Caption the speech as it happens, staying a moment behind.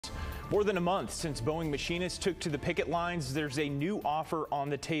More than a month since Boeing machinists took to the picket lines, there's a new offer on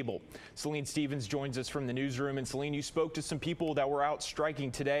the table. Celine Stevens joins us from the newsroom. And Celine, you spoke to some people that were out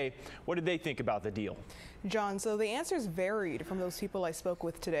striking today. What did they think about the deal? John, so the answers varied from those people I spoke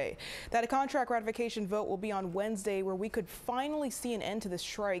with today. That a contract ratification vote will be on Wednesday, where we could finally see an end to the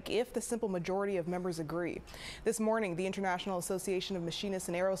strike if the simple majority of members agree. This morning, the International Association of Machinists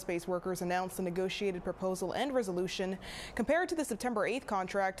and Aerospace Workers announced a negotiated proposal and resolution. Compared to the September 8th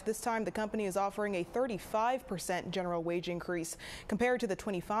contract, this time the company is offering a 35% general wage increase compared to the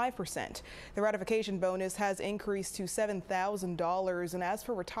 25%. The ratification bonus has increased to $7,000, and as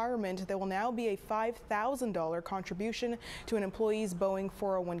for retirement, there will now be a $5,000 contribution to an employee's Boeing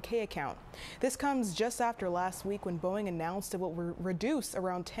 401k account. This comes just after last week when Boeing announced it will reduce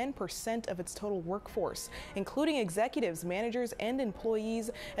around 10% of its total workforce, including executives, managers, and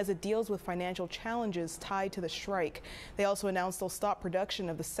employees, as it deals with financial challenges tied to the strike. They also announced they'll stop production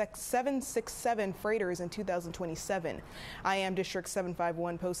of the 767 freighters in 2027. IAM District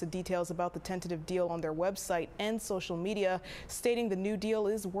 751 posted details about the tentative deal on their website and social media, stating the new deal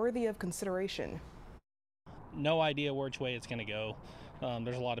is worthy of consideration. No idea which way it's going to go.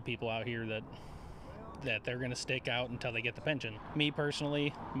 There's a lot of people out here that they're going to stick out until they get the pension. Me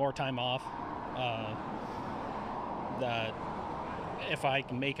personally, more time off. That if I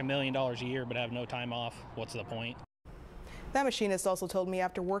can make $1 million a year but have no time off, what's the point? That machinist also told me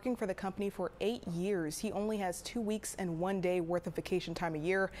after working for the company for 8 years, he only has 2 weeks and 1 day worth of vacation time a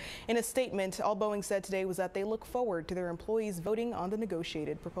year. In a statement, all Boeing said today was that they look forward to their employees voting on the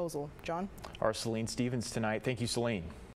negotiated proposal. John? Our Celine Stevens tonight. Thank you, Celine.